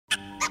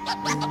These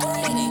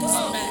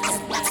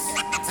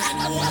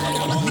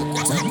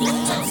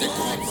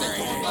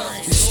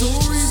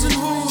stories and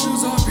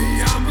horrors are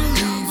beyond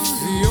belief.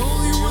 The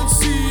only ones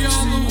see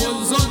are the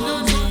ones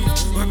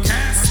underneath. A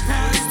cast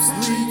pipes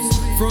leak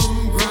from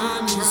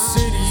grimy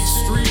city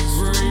street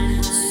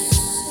graves.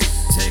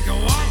 Take a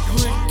walk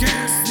with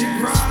Ghastly,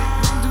 Grime,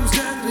 whose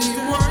deadly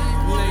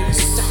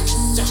workplace.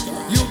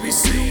 You'll be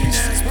seen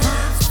as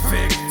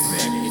perfect.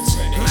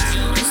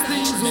 Glamorous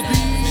things will be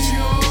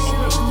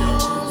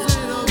yours.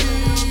 It'll be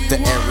The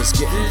air is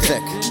getting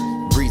thick,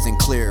 breathing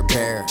clear,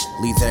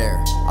 barely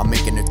there. I'm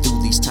making it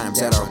through these times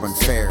that are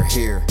unfair.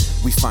 Here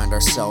we find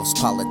ourselves,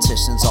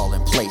 politicians all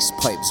in place.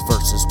 Pipes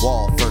versus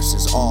wall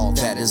versus all,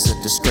 that is a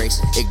disgrace.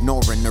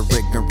 Ignoring or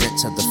ignorant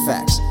to the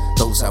facts,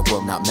 those I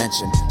will not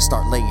mention.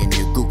 Start laying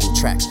your Google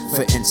tracks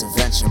for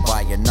intervention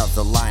by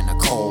another line of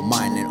coal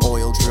mining,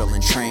 oil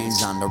drilling,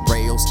 trains on the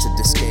rails to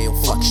the scale.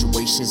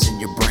 Fluctuations in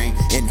your brain,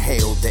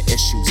 inhale the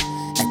issues,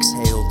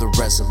 exhale the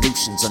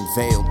resolutions,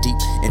 unveiled deep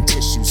in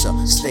tissues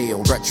of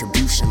stale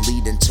retribution,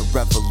 leading to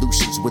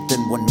revolutions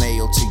within one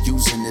male to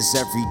using his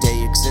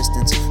everyday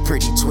existence.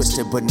 Pretty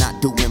twisted, but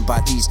not doing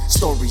by these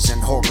stories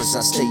and horrors.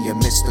 I stay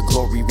amidst the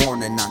glory,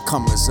 warning on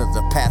comers of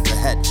the path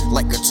ahead,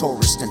 like a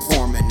tourist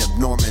informing,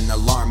 abnorming,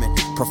 alarming,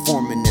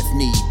 performing if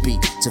need be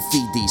to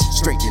feed these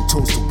straightening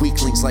tools to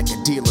weaklings like a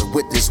dealer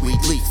with this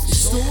weak leaf.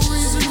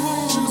 stories and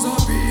horrors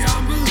are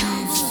beyond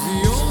belief.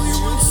 The only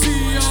ones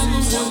see are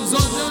the ones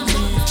underneath.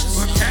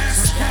 A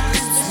cast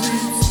pipes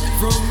leak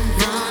from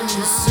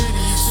grimy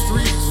city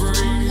street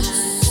graves.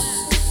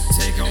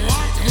 Take a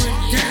walk with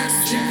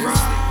Ghastly,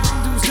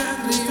 Grime, whose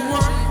deadly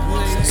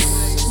workplace.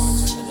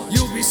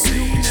 You'll be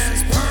seen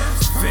as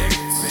perfect.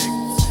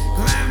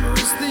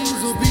 Glamorous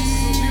things will be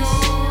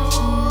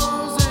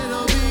yours.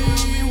 It'll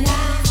be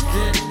worth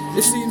it.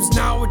 It seems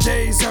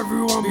nowadays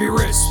everyone be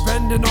rich,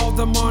 spending all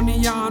the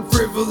money on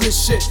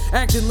frivolous shit,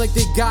 acting like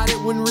they got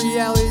it when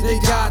reality they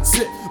got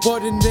it.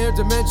 But in their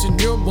dimension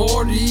you're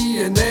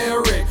Morty and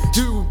they're Rick.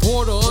 Do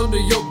portal under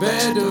your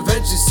bed,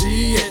 eventually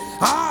see it.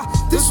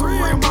 This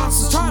real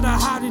monsters try to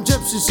hide in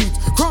Egyptian sheets,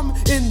 crumb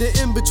in the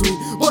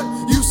in-between, but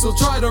you still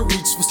try to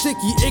reach for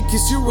sticky ink,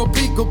 cause you're a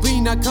beagle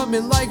bean. I come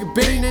in like a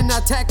bane and I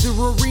attack the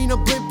arena,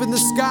 blimp in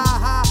the sky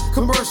high,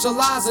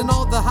 commercializing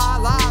all the high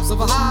lives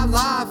of a high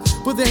life.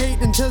 But they hate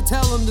until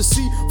tell them to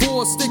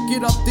C4, stick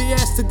it up the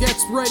ass to get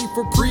ready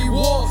for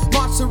pre-war.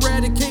 March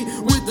eradicate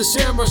with the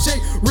shamrock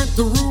shake, rip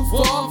the roof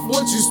off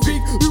once you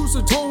speak, use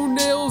the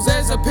toenails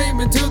as a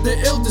payment to the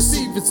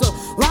ill-deceived. It's a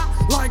lot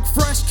like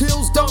fresh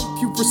kills dump,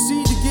 you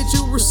proceed to get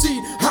your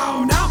receipt.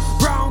 How now?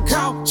 Brown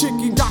cow,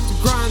 chicken, Dr.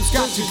 Grimes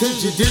got you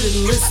cause you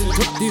didn't listen.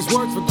 Took these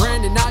words for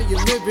granted, now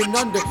you're living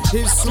under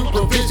his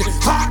supervision.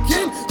 Clock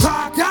in,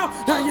 clock out,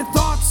 now your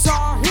thoughts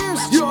are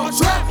here's your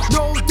trap.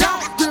 No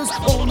doubt, there's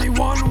only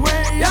one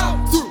way out.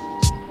 Through.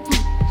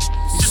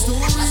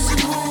 Stories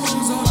and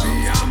horrors are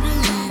beyond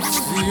belief.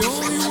 The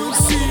only ones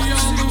see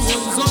are the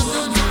ones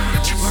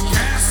underneath. A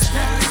cast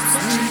pipes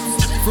leak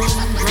from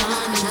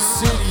grimy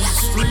city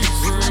street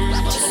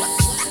graves.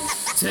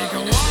 Take a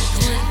walk